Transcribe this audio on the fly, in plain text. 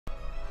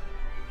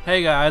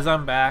Hey guys,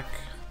 I'm back.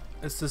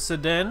 This is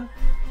Siddin.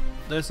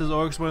 This is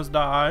Orcs Must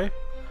Die.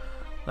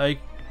 Like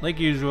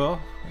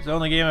usual. It's the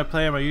only game I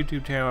play on my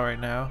YouTube channel right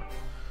now.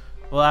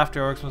 Well,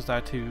 after Orcs Must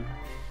Die 2.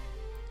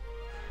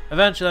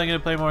 Eventually I'm gonna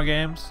play more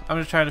games. I'm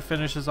just trying to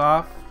finish this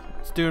off.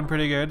 It's doing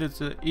pretty good.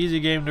 It's an easy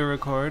game to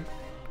record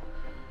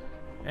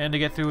and to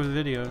get through with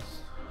videos.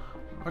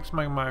 Looks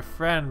like my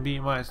friend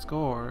beat my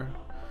score,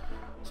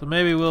 so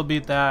maybe we'll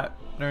beat that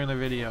during the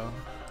video.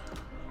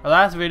 Our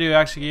last video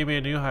actually gave me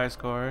a new high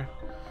score.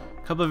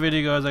 A couple of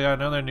videos I got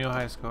another new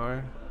high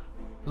score.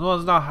 Well,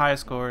 it's not high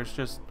score, it's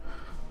just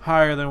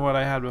higher than what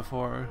I had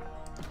before.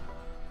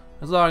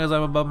 As long as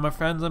I'm above my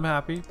friends, I'm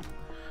happy.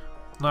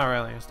 Not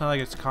really, it's not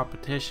like it's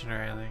competition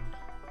or anything.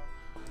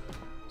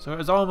 So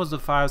it's almost a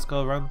 5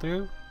 skull run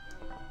through.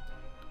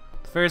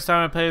 The first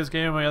time I played this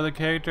game with my other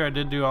character, I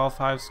did do all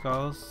 5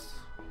 skulls,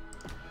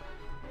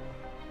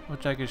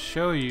 which I could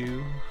show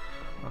you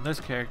on this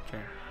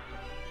character.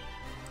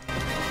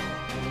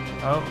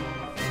 Oh,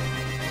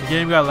 the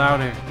game got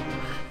louder.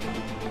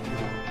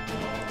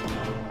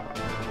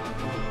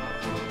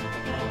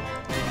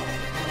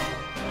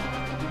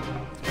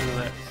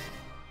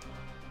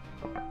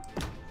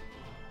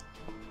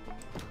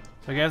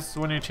 So I guess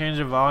when you change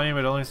the volume,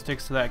 it only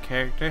sticks to that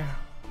character.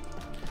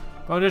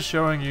 But I'm just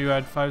showing you I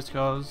had 5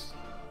 skulls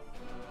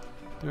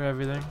through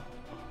everything.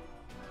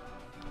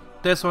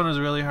 This one is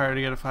really hard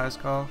to get a 5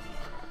 skull.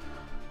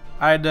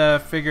 I had to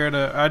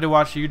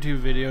watch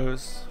YouTube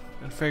videos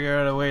and figure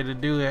out a way to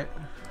do it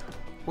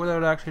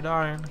without actually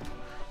dying.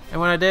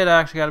 And when I did, I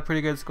actually got a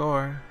pretty good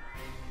score,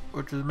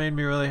 which has made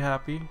me really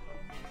happy.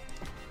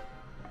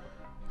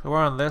 So we're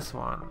on this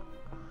one.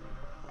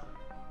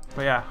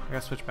 But yeah, I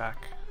gotta switch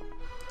back.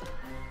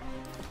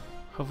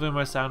 Hopefully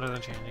my sound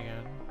doesn't change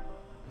again.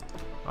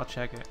 I'll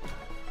check it.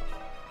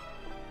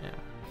 Yeah.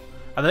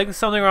 I think there's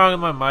something wrong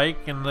with my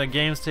mic and the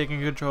game's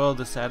taking control of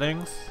the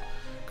settings,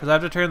 because I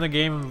have to turn the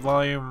game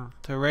volume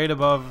to right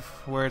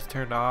above where it's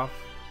turned off.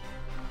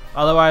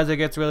 Otherwise it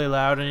gets really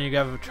loud and you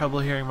have trouble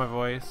hearing my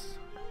voice.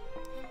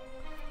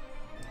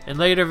 In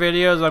later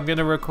videos I'm going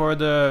to record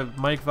the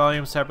mic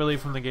volume separately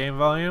from the game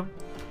volume.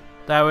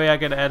 That way I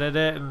can edit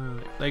it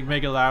and like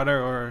make it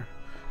louder, or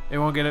it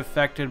won't get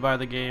affected by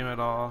the game at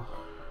all.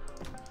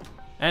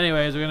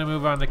 Anyways, we're gonna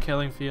move on to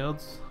killing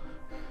fields.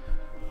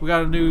 We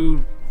got a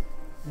new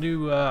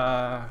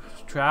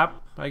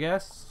trap, I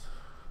guess.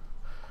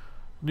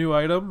 New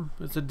item.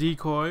 It's a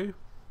decoy.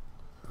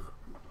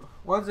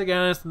 Once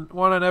again, it's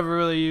one I never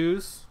really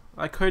use.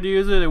 I could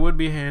use it. It would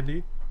be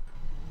handy.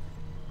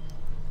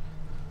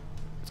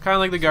 It's kind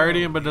of like the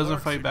Guardian, but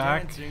doesn't fight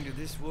back. Dancing to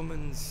this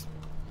woman's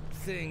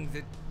thing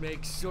that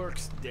makes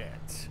orcs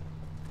dance.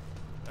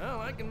 Well,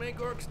 I can make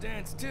orcs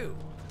dance too,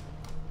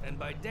 and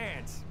by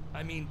dance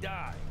I mean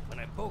die when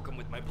I poke them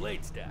with my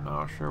blade staff.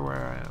 Not sure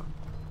where I am.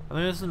 I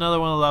think this is another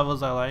one of the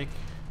levels I like.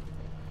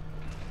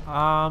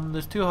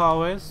 There's 2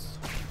 hallways.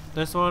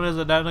 This one is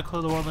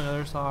identical to the one on the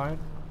other side.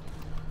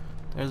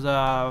 There's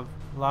a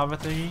lava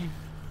thingy.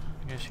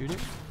 I can shoot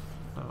it?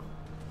 No.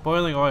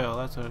 Boiling oil,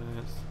 that's what it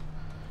is.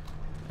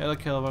 It'll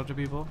kill a bunch of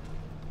people.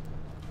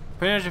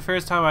 Pretty much the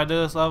first time I did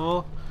this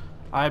level,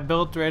 I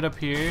built right up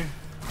here.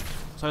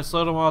 So I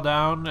slowed them all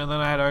down, and then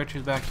I had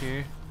archers back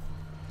here.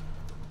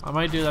 I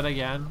might do that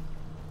again,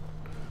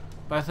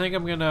 but I think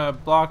I'm gonna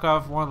block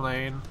off one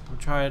lane and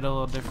try it a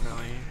little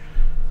differently.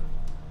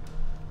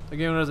 The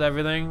game does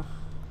everything.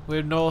 We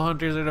have Knoll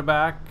Hunters in the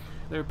back.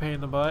 They're a pain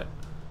in the butt.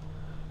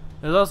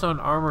 There's also an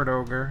armored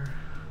ogre.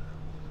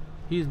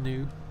 He's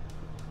new.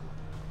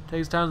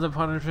 Takes tons of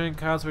punishment,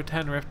 counts for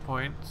 10 rift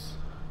points.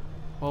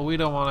 Well, we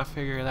don't want to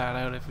figure that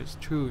out if it's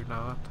true or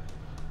not.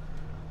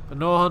 But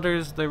Knoll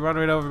Hunters, they run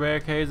right over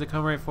barricades. They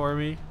come right for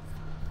me.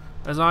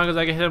 As long as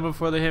I can hit them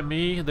before they hit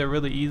me, they're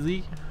really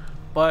easy,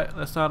 but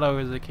that's not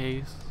always the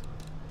case.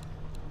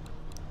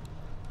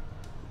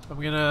 So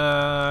I'm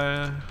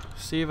gonna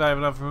see if I have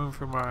enough room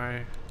for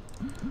my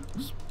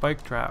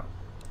spike trap,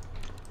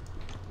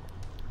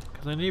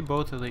 because I need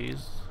both of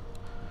these.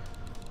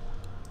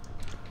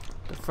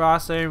 The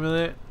frost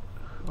amulet,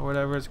 or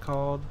whatever it's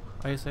called,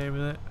 ice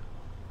amulet.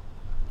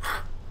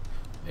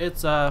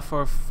 It's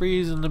for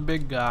freezing the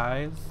big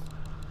guys.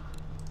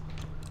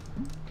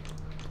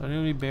 I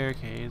need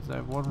barricades. I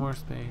have one more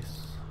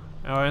space.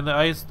 Oh, and the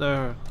ice,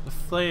 the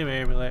flame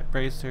amulet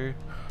bracer,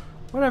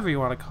 whatever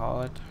you want to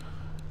call it.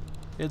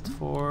 It's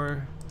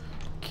for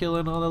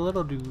killing all the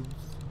little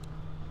dudes.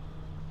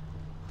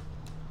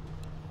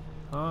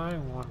 I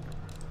wonder,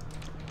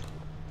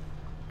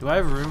 do I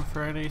have room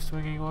for any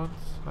swinging ones?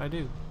 I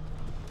do.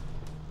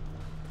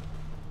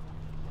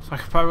 So I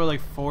could probably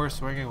like 4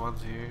 swinging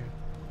ones here.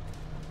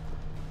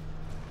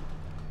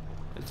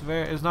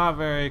 It's not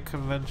very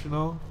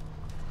conventional.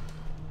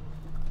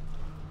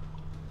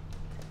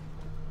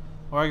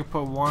 Or I could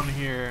put 1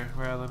 here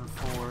rather than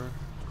 4.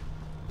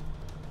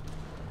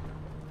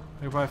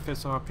 I could probably fit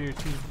some up here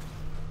too.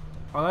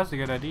 Oh, that's a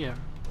good idea.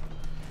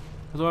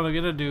 Because what I'm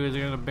gonna do is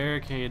I'm gonna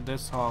barricade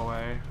this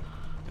hallway,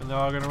 and they're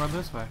all gonna run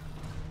this way.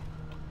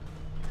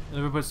 And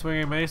if we put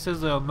swinging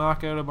maces, they'll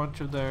knock out a bunch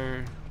of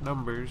their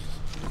numbers.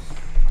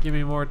 give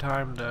me more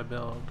time to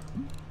build.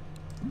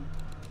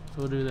 So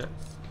we'll do this.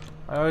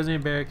 I always need a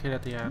barricade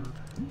at the end.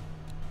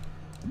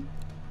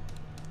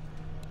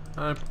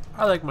 I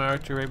like my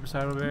archer right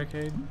beside my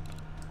barricade.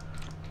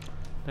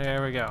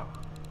 There we go.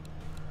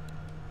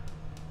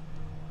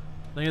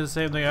 I think it's the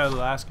same thing out of the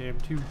last game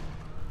too.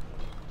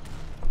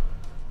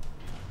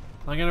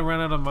 I'm gonna run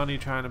out of money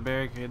trying to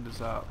barricade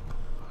this up.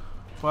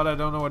 But I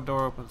don't know what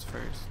door opens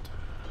first.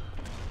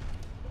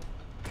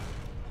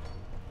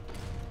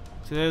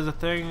 See, there's a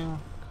thing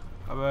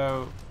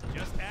about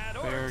Just add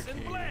orcs and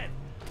barricade. blend.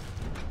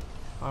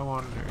 I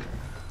wonder.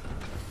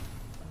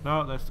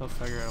 No, they're still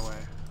figuring it away.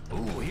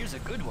 Ooh, here's a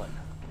good one.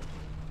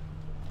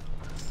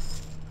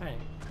 Hey.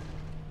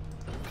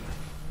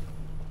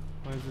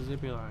 Where's the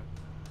zippy line?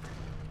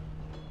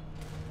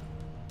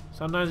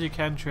 Sometimes you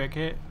can trick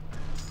it.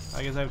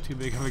 I guess I have too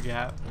big of a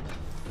gap.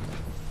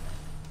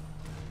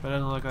 But it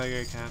doesn't look like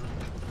I can.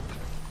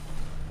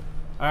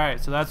 Alright,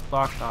 so that's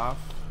blocked off.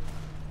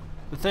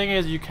 The thing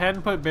is, you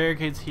can put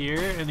barricades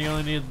here, and you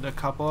only need a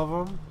couple of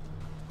them.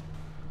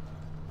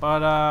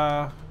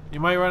 But, you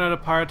might run out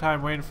of power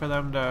time waiting for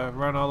them to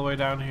run all the way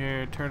down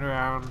here, turn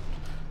around,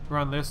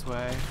 run this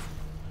way.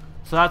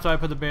 So that's why I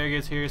put the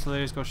barricades here, so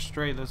they just go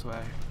straight this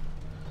way.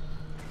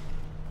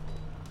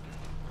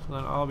 So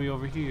then I'll be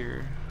over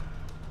here.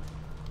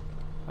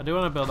 I do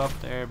want to build up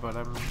there, but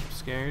I'm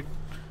scared.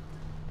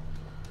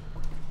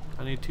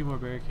 I need 2 more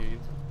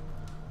barricades.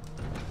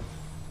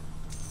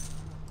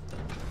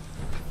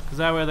 Because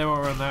that way they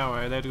won't run that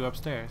way, they have to go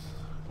upstairs.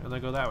 And they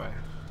go that way.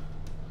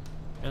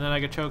 And then I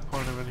could choke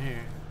point them in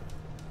here.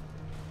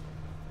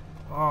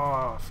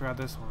 Oh, I forgot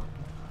this one.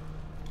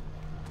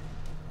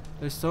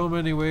 There's so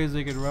many ways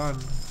they could run.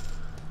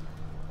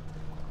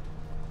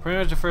 Pretty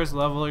much the first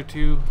level or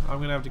 2, I'm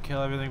going to have to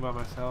kill everything by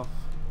myself.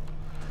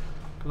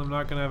 Because I'm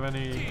not going to have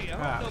any Gee, I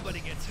traps. hope nobody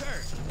gets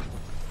hurt.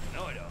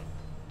 No, I don't.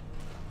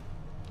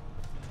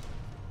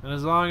 And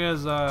as long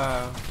as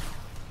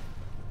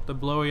the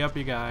blowy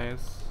uppy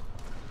guys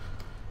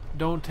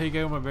don't take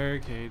out my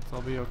barricades,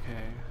 I'll be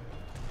okay.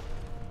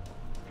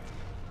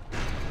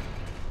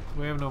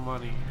 We have no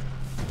money.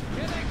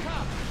 Here they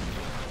come.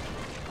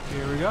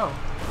 Here we go.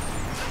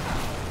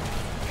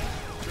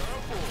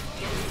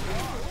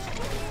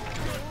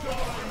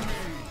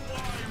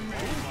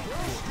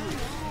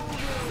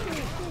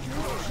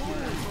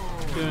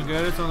 Doing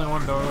good, it's only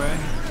one doorway.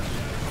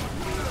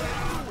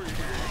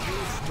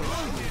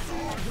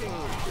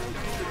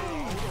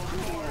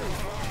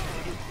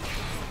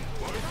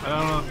 I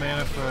don't know the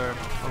mana for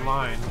a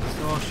line,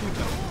 so I'll shoot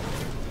them.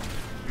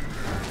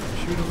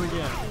 Shoot them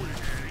again.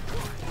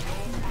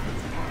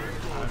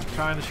 I'm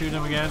trying to shoot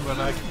him again, but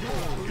I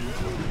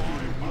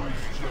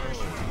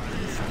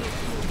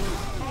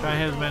try and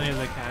hit as many as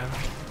I can.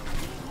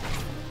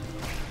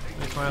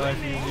 Makes my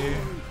life easier.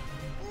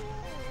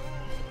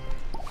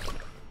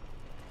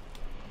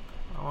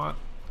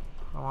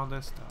 I want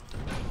this stuff.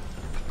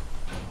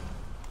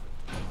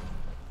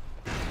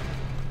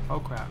 Oh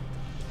crap.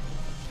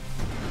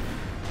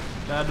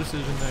 Bad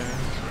decision there.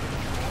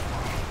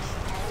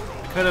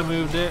 I could have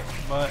moved it,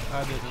 but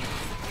I didn't.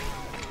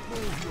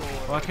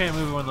 Well, I can't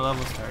move it when the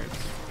level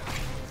starts.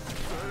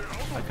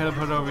 I could have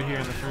put it over here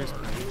in the first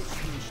place.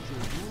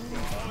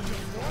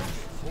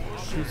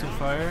 Shoot some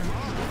fire.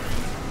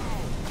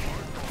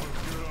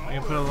 I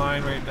can put a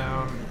line right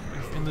down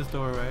in this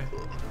doorway.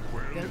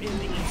 They're in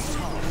the east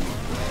hall.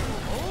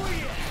 Oh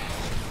yeah.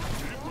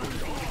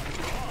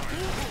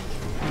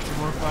 Get some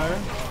more fire.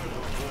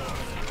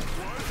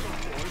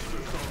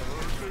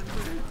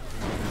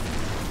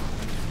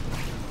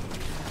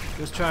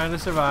 Just trying to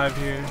survive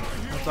here.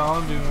 That's all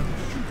I'm doing.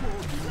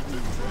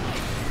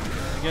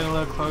 I'm getting a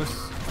little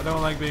close. I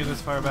don't like being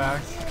this far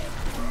back.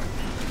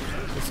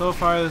 But so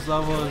far this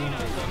level isn't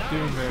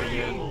doing very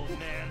good.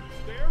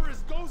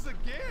 Goes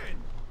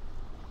again.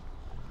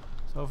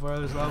 So far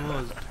this level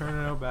is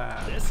turning out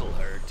bad. This'll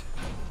hurt.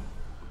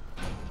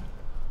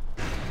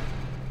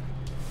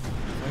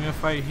 I'm gonna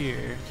fight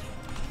here.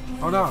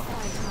 Oh no!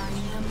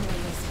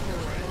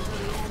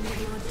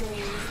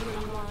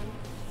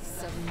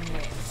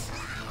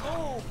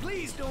 Oh,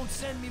 please don't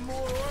send me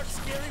more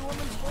orcs, scary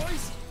woman's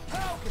voice.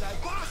 How could I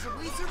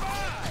possibly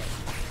survive?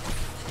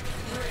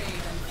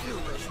 Brave and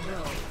foolish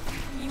rogue.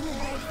 You were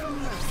begged for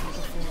mercy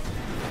before.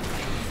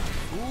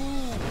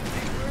 Ooh,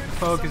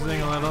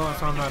 Focusing a little,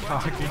 so I'm not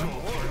talking.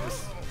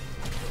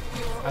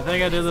 I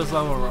think I did this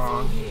level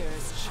wrong.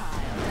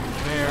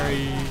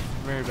 Very,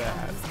 very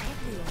bad.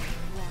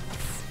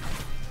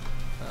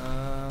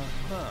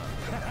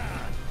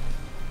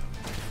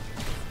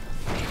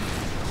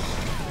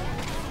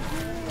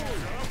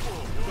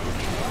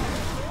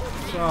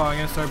 So I'm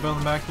gonna start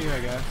building back here, I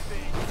guess.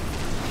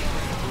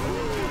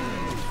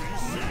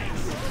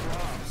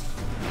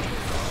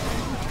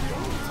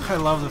 I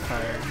love the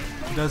fire.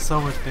 It does so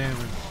much damage.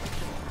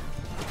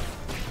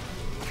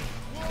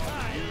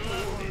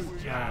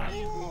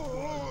 Alright.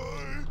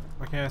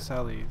 Why can't I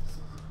sell these?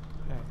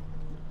 Hey.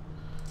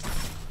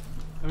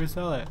 Let me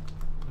sell it.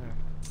 There.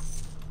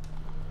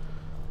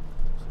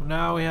 So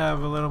now we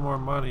have a little more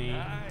money.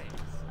 nice.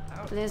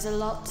 Ouch. There's a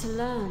lot to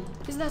learn.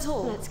 Is that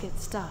all? Let's get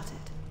started.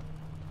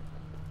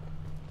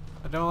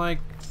 I don't like.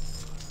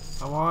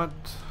 I want.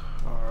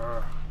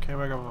 Can't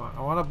make up.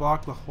 I want to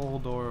block the whole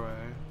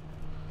doorway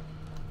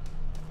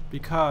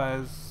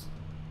because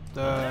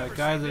the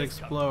guys that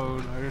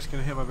explode are just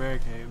gonna hit my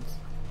barricades.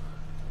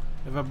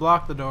 If I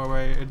block the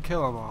doorway, it'd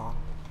kill them all.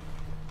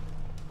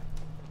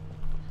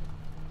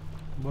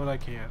 But I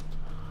can't.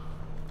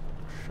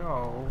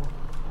 So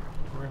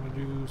we're gonna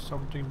do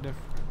something different.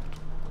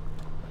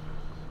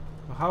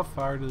 Well, how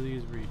far do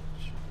these reach?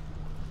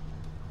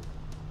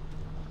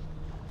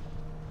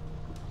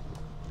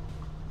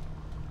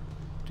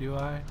 Do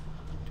I?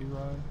 Can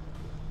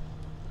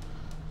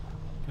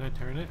I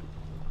turn it?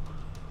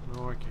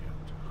 No, I can't.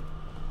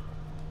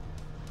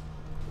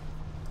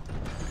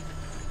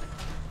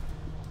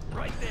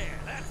 Right there,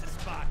 that's the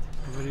spot.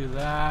 I'm gonna do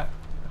that.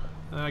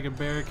 Then I can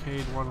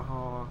barricade one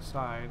whole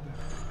side.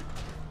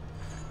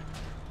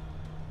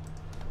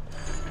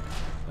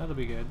 That'll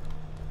be good.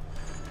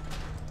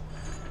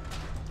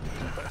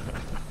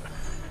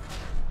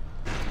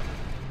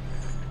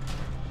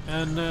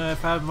 And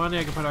if I have money,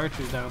 I can put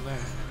archers down there.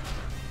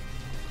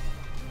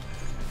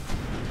 I'm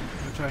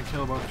gonna try and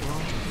kill a bunch of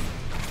them.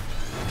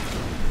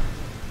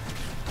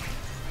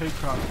 Pig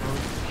crossbows.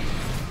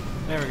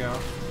 There we go.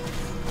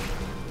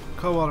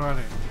 Cobalt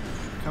running.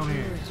 Come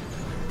here.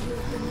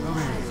 Come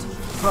here.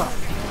 Fuck.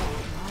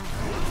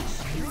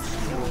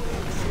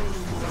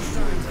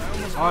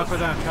 Oh, I put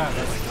down a trap.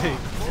 That's a pig.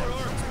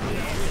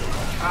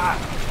 Ah!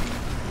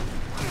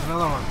 There's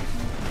another one.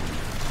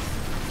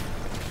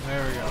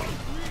 There we go.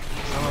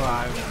 I'm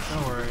alive.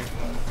 Don't worry.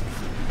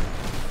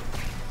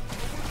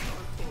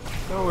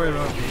 Don't worry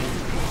about me.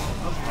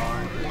 I'm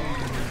fine.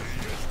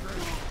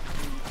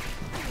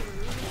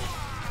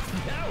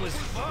 That was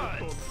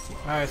fun.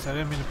 Alright, so I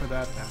didn't mean to put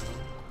that down.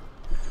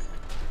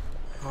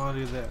 I want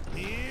to do this.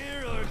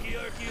 Here, Orky.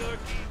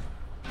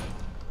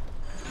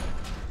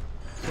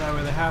 So that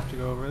way they have to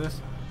go over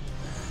this.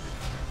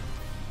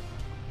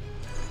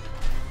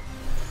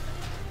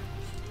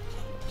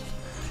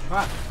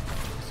 Ah!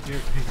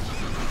 Scared me.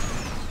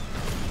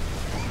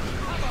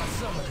 How about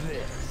some of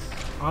this?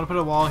 I want to put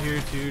a wall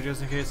here too,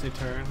 just in case they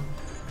turn.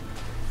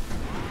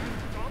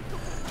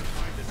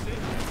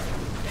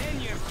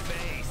 In your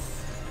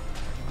face.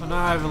 Oh,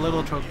 now I have a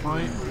little choke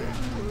point.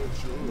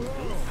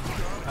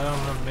 I don't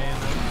have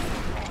mana.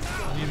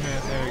 I need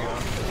mana. There we go.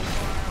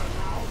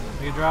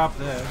 We can drop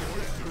this.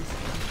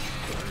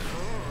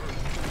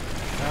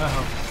 That'll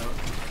help me out.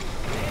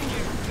 In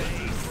your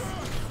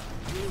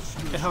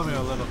face. It helped me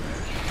a little bit.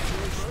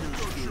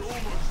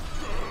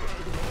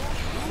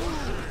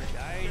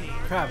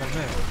 Crap, I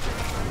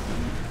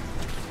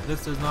missed.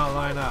 This does not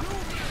line up.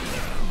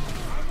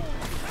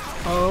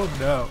 Oh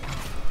no.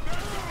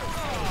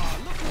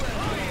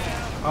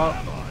 Oh,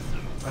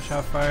 I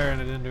shot fire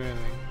and it didn't do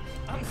anything.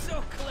 I'm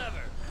so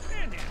clever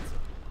and handsome.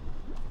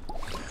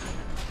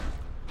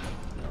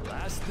 The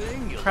last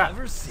thing you'll Crap.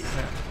 ever see.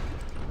 Yeah.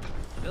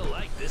 They'll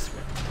like this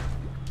one.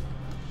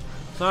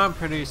 So I'm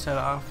pretty set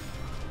off.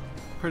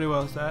 Pretty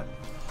well set.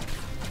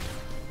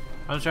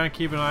 I'm trying to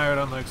keep an eye out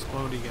on the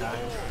explodey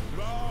guys.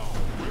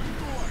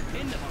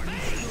 In the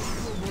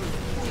face.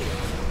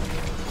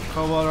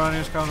 Cobalt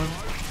Runner's coming.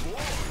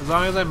 As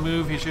long as I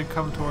move, he should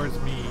come towards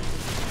me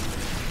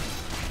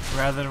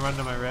rather than run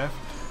to my rift.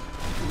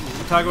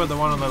 I'm talking about the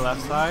one on the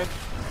left side.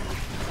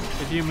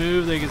 If you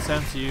move, they can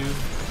sense you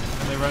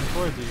and they run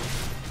towards you.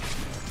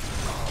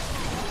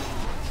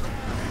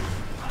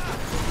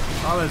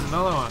 Oh, there's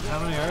another one. How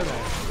many are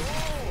there?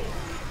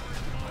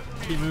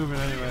 Keep moving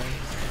anyway.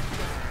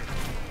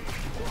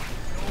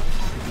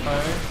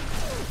 Fire.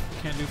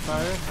 Can't do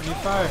fire. I need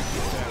fire.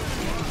 Yeah.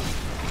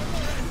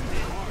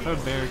 Throw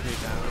barricade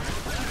down.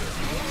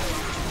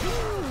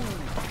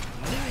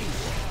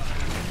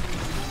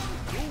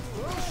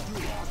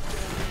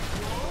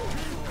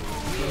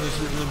 So this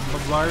is the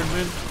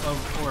bombardment of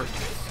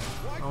orcs.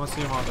 I want to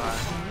see them all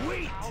die.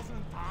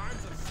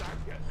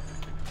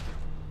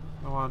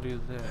 I want to do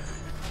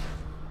this.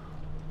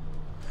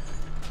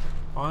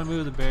 I want to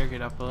move the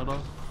barricade up a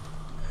little.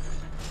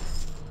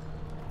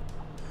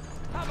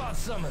 How about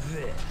some of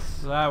this?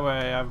 So that way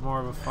I have more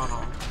of a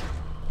funnel.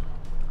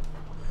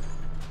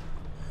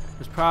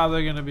 There's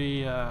probably going to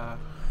be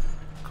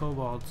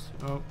kobolds.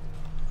 Oh,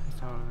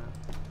 that's how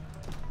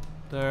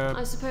they're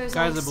I suppose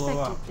guys I that blow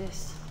up. expected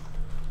this.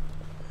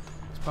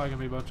 There's probably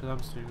going to be a bunch of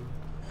them soon.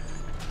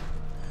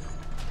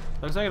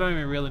 Looks like I don't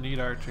even really need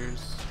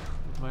archers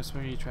with my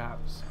swingy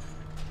traps.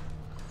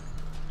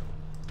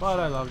 But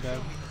I love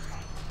them.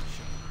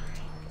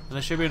 And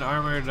there should be an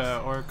armored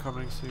orc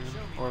coming soon.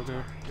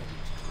 Order.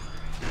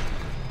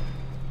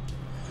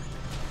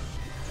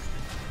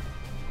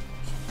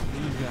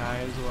 These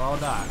guys will all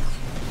die.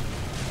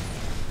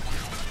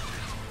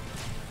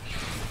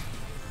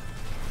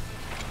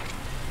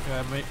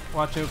 Okay,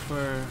 watch out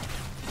for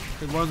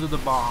the ones with the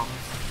bombs.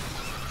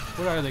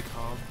 What are they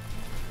called?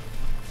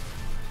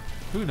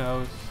 Who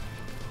knows?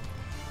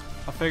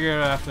 I'll figure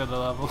it out after the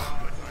level.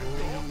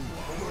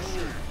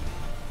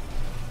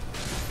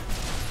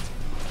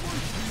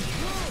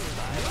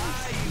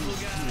 Bye-bye,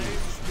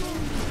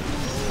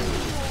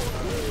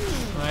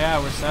 yeah,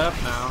 we're set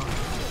up now.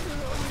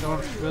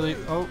 Don't really.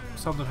 Oh,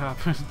 something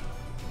happened.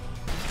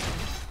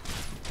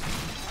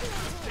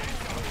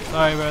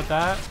 Sorry about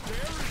that.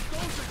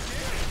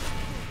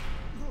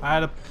 I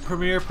had a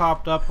premiere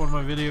popped up when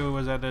my video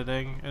was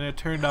editing, and it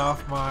turned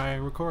off my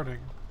recording.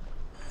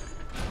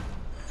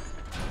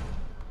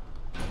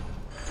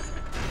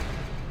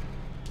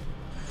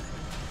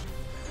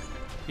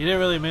 You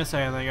didn't really miss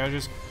anything. I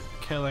was just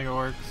killing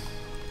orcs.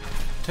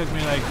 It took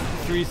me like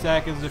 3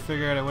 seconds to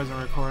figure out I wasn't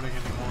recording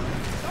anymore.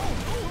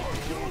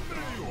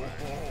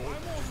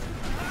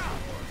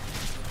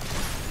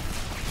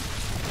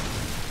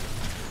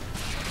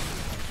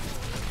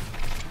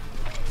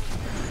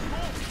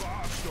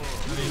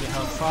 I need a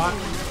health pot.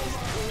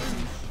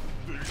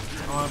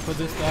 I want to put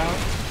this down.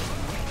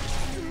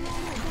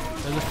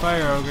 There's a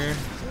fire ogre.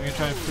 I'm going to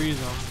try and freeze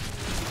him.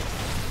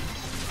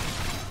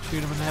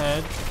 Shoot him in the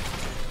head.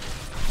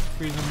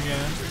 Freeze him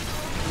again.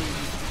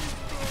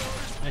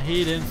 And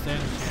he didn't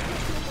stand a chance.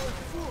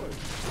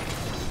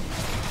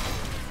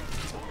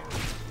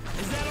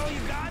 Is that all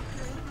you got?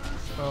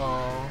 So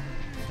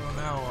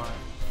now what?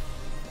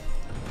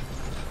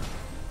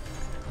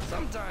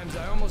 Sometimes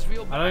I almost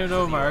feel bad. I don't even know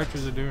for if my the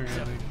archers are doing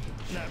anything.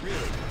 Not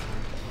really.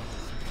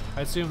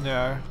 I assume they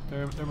are.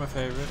 They're my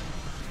favorite.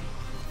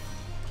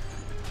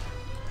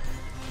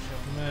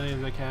 As many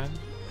as I can.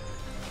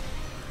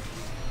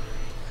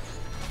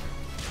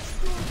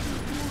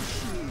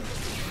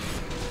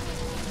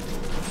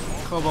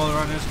 Kobold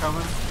runner's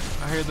coming.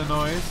 I heard the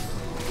noise.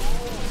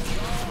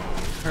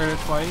 Heard it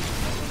twice.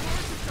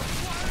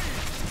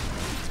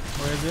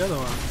 Where's the other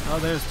one? Oh,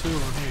 there's 2 of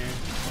them here.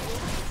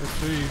 There's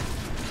 3.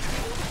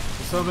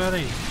 There's so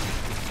many.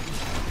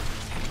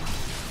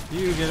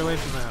 You get away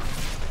from them.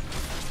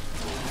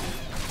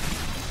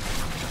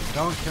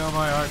 Don't kill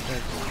my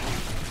Arctic.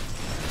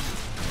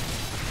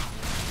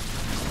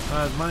 Oh,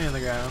 there's money in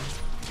the ground.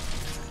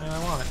 And I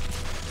want it.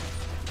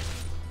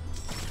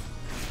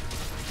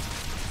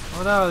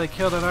 Oh no, they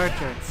killed an archer.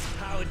 That's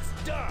how it's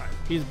done.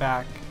 He's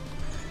back.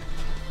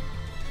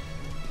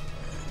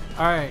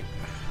 Alright,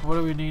 what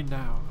do we need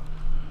now?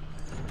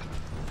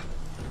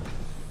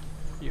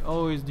 You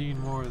always need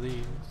more of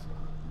these.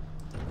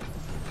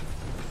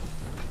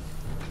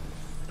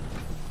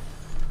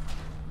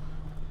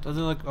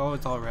 Doesn't look. Oh,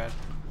 it's all red.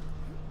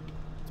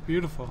 It's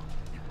beautiful.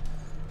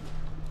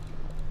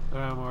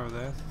 There are more of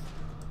this.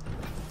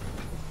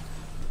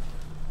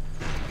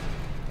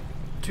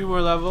 2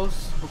 more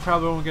levels. We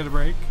probably won't get a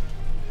break.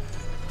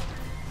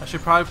 I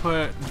should probably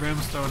put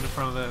brimstone in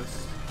front of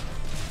this.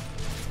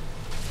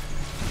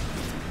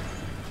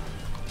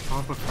 I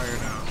want to put fire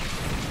down.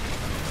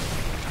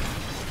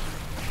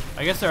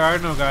 I guess there are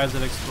no guys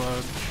that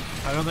explode.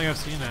 I don't think I've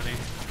seen any.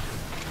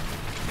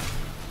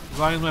 As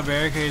long as my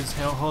barricades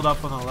hold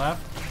up on the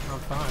left, I'm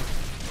fine.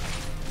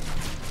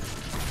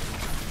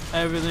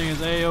 Everything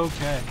is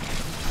a-okay.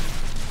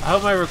 I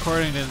hope my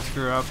recording didn't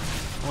screw up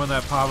when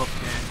that pop-up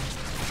came.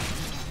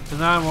 Because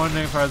now I'm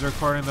wondering if I was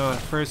recording the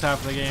first half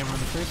of the game in the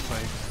first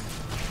place.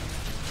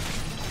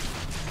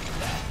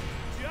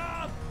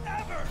 Job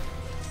ever.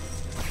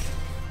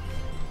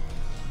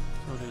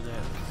 We'll do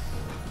this.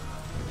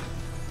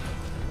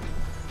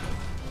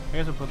 I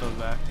guess I'll put those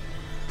back.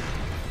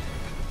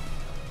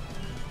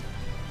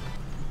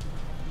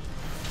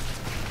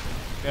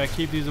 Gotta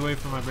keep these away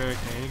from my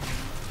barricade.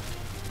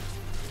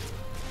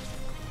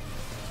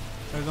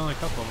 There's only a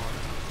couple more.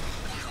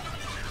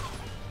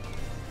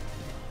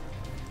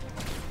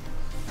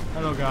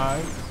 Hello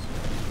guys.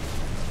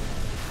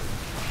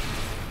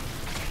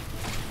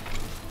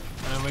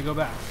 And we go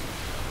back.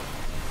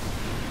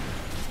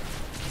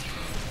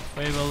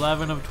 Wave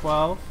 11 of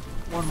 12.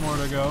 1 more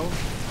to go.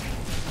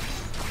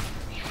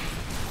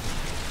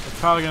 We're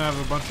probably gonna have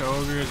a bunch of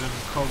ogres and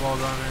kobold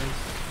runners.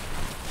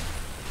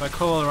 By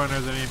kobold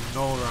runners I mean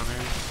gnoll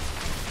runners.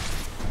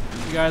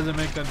 You guys that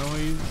make that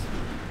noise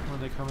when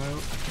they come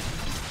out.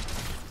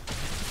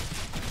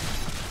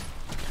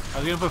 I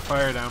was gonna put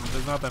fire down, but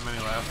there's not that many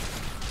left.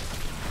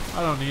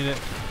 I don't need it.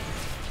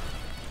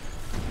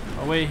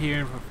 I'll wait here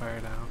and put fire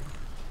down.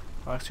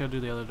 I'll actually do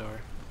the other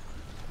door.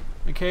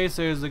 In case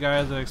there's the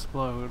guys that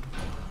explode.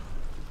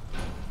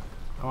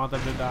 I want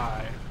them to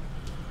die.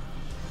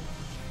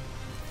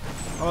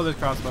 Oh, there's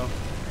crossbow.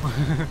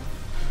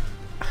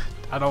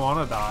 I don't want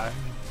to die.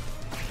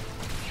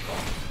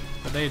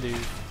 But they do.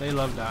 They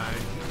love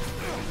dying.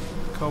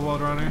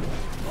 Kobold runner.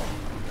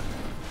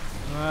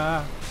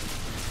 Ah.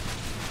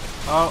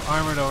 Oh,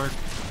 armored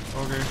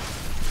ogre.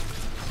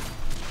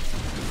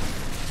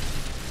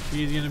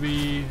 He's gonna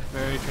be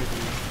very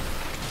tricky.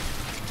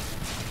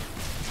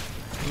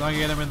 As long as I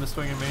get him in the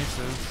swinging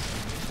maces,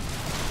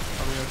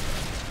 I'll be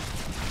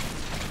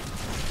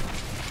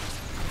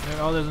okay.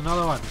 Oh, there's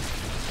another one.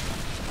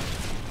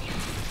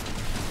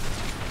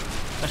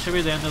 That should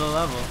be the end of the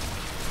level.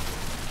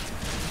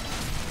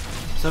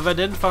 So if I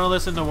didn't funnel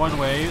this into one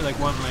way, like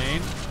one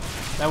lane,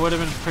 that would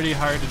have been pretty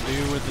hard to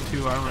do with the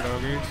 2 armored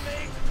ogres.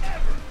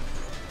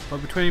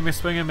 But between my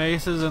swinging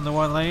maces and the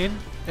 1 lane,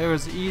 it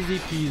was easy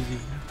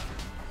peasy.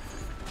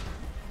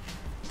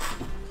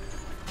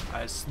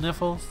 I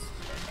sniffles.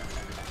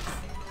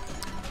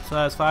 So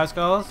that's 5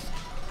 skulls.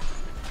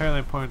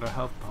 Apparently pointing to a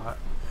health pot.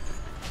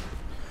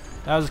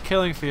 That was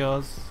killing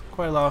fields.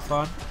 Quite a lot of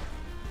fun.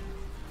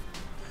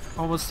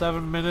 Almost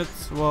 7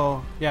 minutes.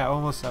 Well, yeah,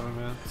 almost 7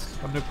 minutes.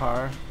 Under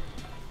par.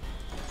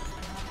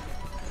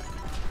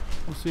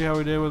 We'll see how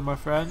we did with my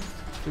friend.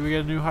 Did we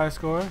get a new high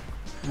score?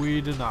 We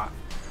did not.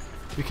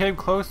 We came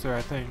closer,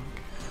 I think.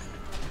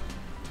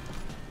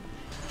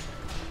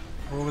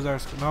 What was our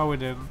score? No, we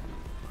didn't.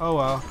 Oh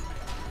well.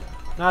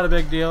 Not a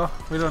big deal.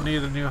 We don't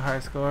need a new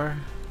high score.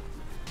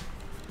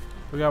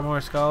 We got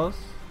more skulls.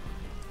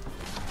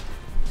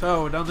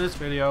 So, done this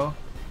video.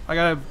 I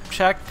gotta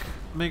check,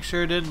 make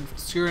sure it didn't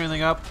screw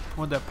anything up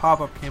when that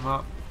pop-up came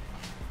up.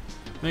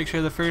 Make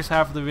sure the first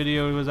half of the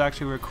video was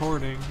actually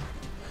recording.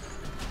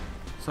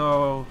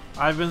 So,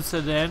 I've been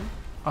Siddin.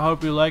 I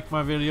hope you liked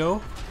my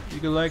video. You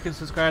can like and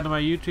subscribe to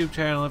my YouTube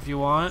channel if you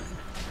want.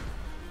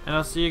 And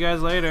I'll see you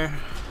guys later.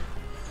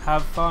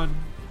 Have fun.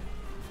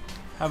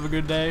 Have a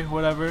good day,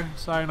 whatever.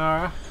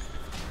 Sayonara.